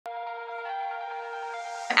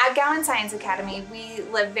At Gowan Science Academy, we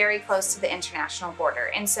live very close to the international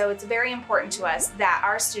border, and so it's very important to us that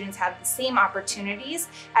our students have the same opportunities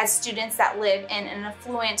as students that live in an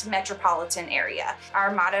affluent metropolitan area.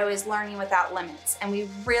 Our motto is learning without limits, and we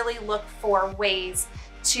really look for ways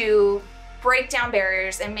to break down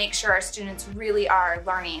barriers and make sure our students really are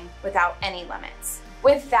learning without any limits.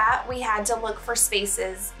 With that, we had to look for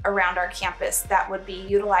spaces around our campus that would be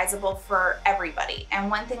utilizable for everybody. And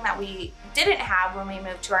one thing that we didn't have when we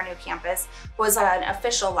moved to our new campus was an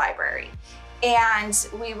official library. And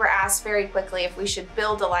we were asked very quickly if we should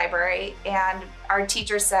build a library, and our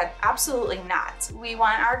teacher said, absolutely not. We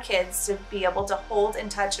want our kids to be able to hold and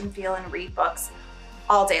touch and feel and read books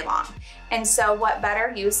all day long. And so what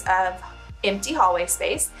better use of empty hallway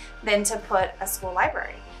space than to put a school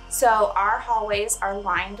library? So our hallways are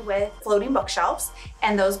lined with floating bookshelves,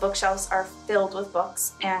 and those bookshelves are filled with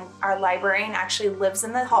books, and our librarian actually lives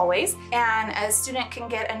in the hallways, and a student can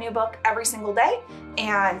get a new book every single day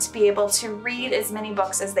and be able to read as many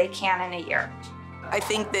books as they can in a year. I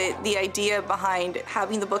think that the idea behind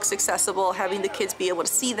having the books accessible, having the kids be able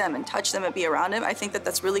to see them and touch them and be around them, I think that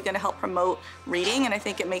that's really going to help promote reading, and I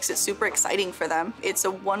think it makes it super exciting for them. It's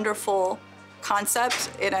a wonderful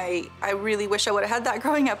concept, and I really wish I would have had that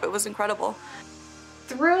growing up. It was incredible.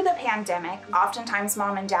 Through the pandemic, oftentimes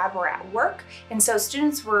mom and dad were at work, and so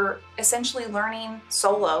students were essentially learning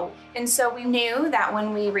solo. And so we knew that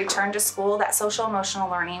when we returned to school, that social emotional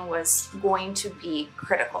learning was going to be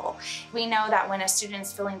critical. We know that when a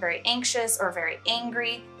student's feeling very anxious or very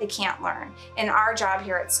angry, they can't learn. And our job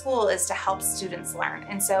here at school is to help students learn.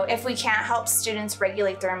 And so if we can't help students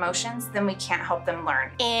regulate their emotions, then we can't help them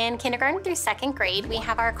learn. In kindergarten through second grade, we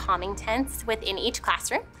have our calming tents within each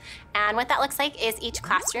classroom. And what that looks like is each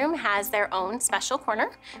classroom has their own special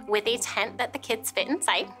corner with a tent that the kids fit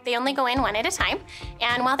inside. They only go in one at a time.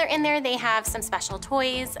 And while they're in there, they have some special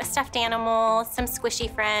toys, a stuffed animal, some squishy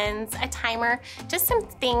friends, a timer, just some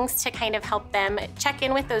things to kind of help them check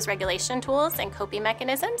in with those regulation tools and coping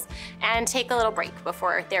mechanisms and take a little break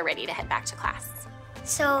before they're ready to head back to class.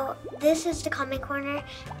 So this is the calming corner,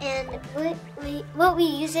 and what we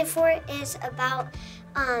use it for is about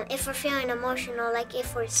if we're feeling emotional, like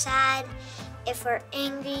if we're sad, if we're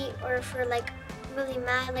angry, or if we're like really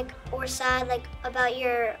mad, or sad, about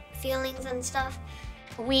your feelings and stuff.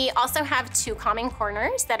 We also have 2 calming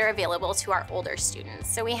corners that are available to our older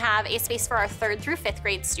students. So we have a space for our 3rd through 5th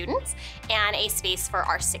grade students and a space for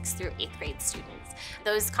our 6th through 8th grade students.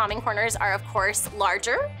 Those calming corners are of course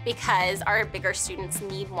larger because our bigger students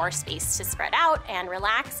need more space to spread out and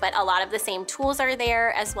relax, but a lot of the same tools are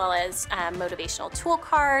there, as well as motivational tool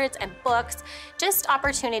cards and books, just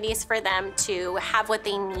opportunities for them to have what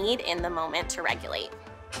they need in the moment to regulate.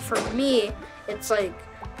 For me, it's like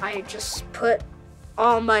I just put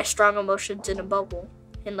all my strong emotions in a bubble,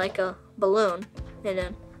 in like a balloon, and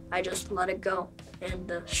then I just let it go, and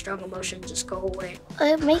the strong emotions just go away.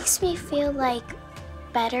 It makes me feel like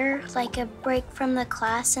better, like a break from the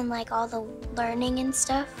class and like all the learning and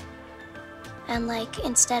stuff. And like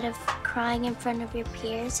instead of crying in front of your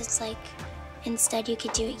peers, it's like instead you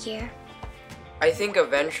could do it here. I think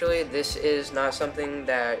eventually this is not something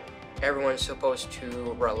that everyone's supposed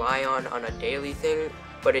to rely on a daily thing,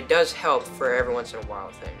 but it does help for every once in a while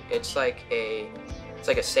thing. It's like a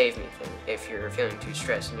save me thing if you're feeling too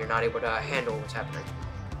stressed and you're not able to handle what's happening.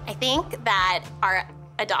 I think that our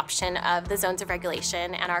adoption of the zones of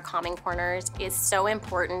regulation and our calming corners is so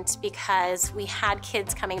important because we had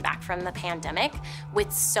kids coming back from the pandemic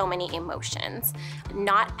with so many emotions.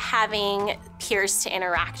 Not having peers to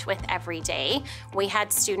interact with every day, we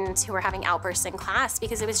had students who were having outbursts in class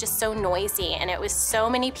because it was just so noisy and it was so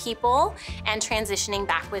many people, and transitioning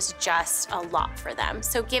back was just a lot for them.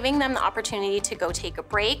 So giving them the opportunity to go take a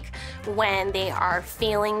break when they are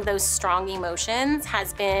feeling those strong emotions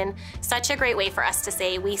has been such a great way for us to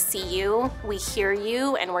say, we see you, we hear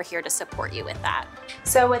you, and we're here to support you with that.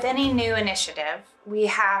 So with any new initiative, we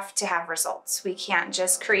have to have results. We can't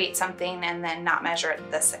just create something and then not measure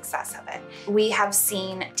the success of it. We have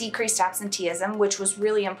seen decreased absenteeism, which was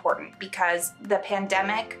really important because the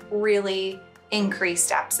pandemic really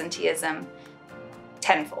increased absenteeism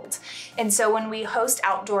tenfold. And so when we host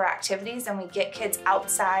outdoor activities and we get kids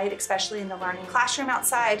outside, especially in the learning classroom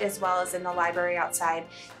outside, as well as in the library outside,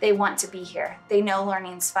 they want to be here. They know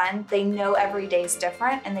learning's fun. They know every day's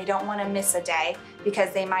different, and they don't want to miss a day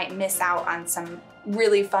because they might miss out on some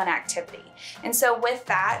really fun activity. And so with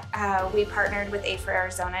that, we partnered with A for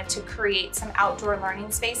Arizona to create some outdoor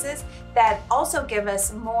learning spaces that also give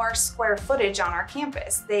us more square footage on our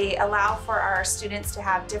campus. They allow for our students to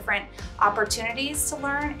have different opportunities to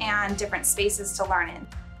learn and different spaces to learn in.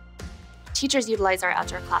 Teachers utilize our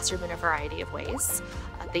outdoor classroom in a variety of ways.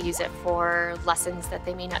 They use it for lessons that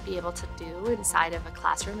they may not be able to do inside of a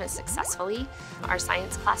classroom as successfully. Our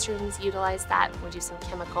science classrooms utilize that. We do some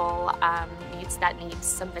chemical needs that need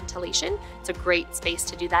some ventilation. It's a great space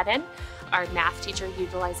to do that in. Our math teacher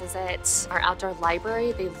utilizes it. Our outdoor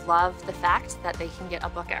library, they love the fact that they can get a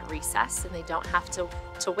book at recess and they don't have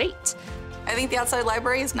to wait. I think the outside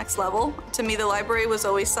library is next level. To me, the library was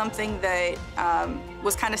always something that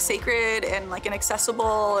was kind of sacred and like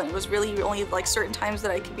inaccessible, and it was really only like certain times that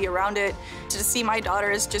I could be around it. To see my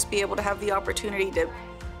daughters just be able to have the opportunity to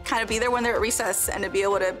kind of be there when they're at recess and to be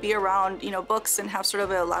able to be around, you know, books and have sort of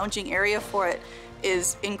a lounging area for it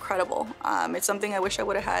is incredible. It's something I wish I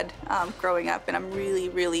would have had growing up, and I'm really,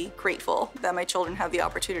 really grateful that my children have the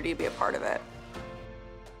opportunity to be a part of it.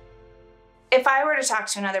 If I were to talk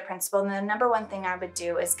to another principal, then the number one thing I would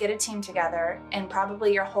do is get a team together, and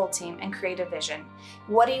probably your whole team, and create a vision.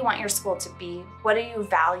 What do you want your school to be? What do you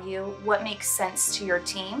value? What makes sense to your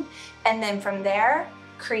team? And then from there,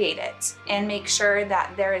 create it and make sure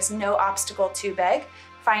that there is no obstacle too big.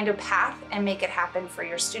 Find a path and make it happen for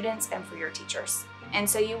your students and for your teachers. And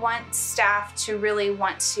so you want staff to really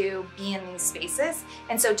want to be in these spaces.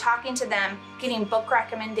 And so talking to them, getting book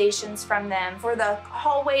recommendations from them for the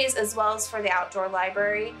hallways as well as for the outdoor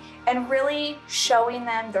library, and really showing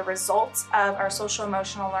them the results of our social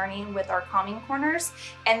emotional learning with our calming corners,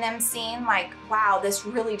 and them seeing like, wow, this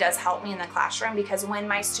really does help me in the classroom, because when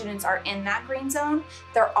my students are in that green zone,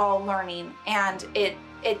 they're all learning, and it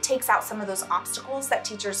takes out some of those obstacles that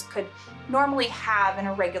teachers could normally have in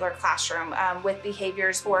a regular classroom with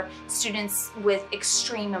behaviors or students with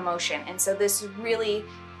extreme emotion. And so this really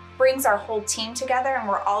brings our whole team together, and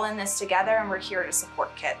we're all in this together, and we're here to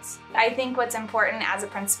support kids. I think what's important as a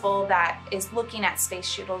principal that is looking at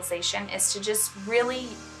space utilization is to just really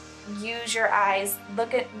use your eyes,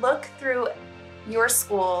 look through your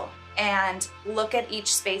school and look at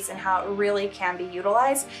each space and how it really can be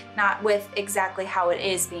utilized, not with exactly how it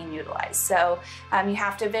is being utilized. So you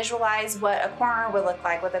have to visualize what a corner would look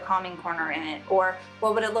like with a calming corner in it, or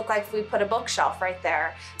what would it look like if we put a bookshelf right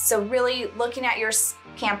there. So really looking at your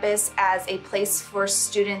campus as a place for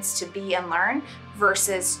students to be and learn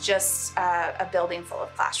versus just a building full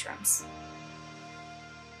of classrooms.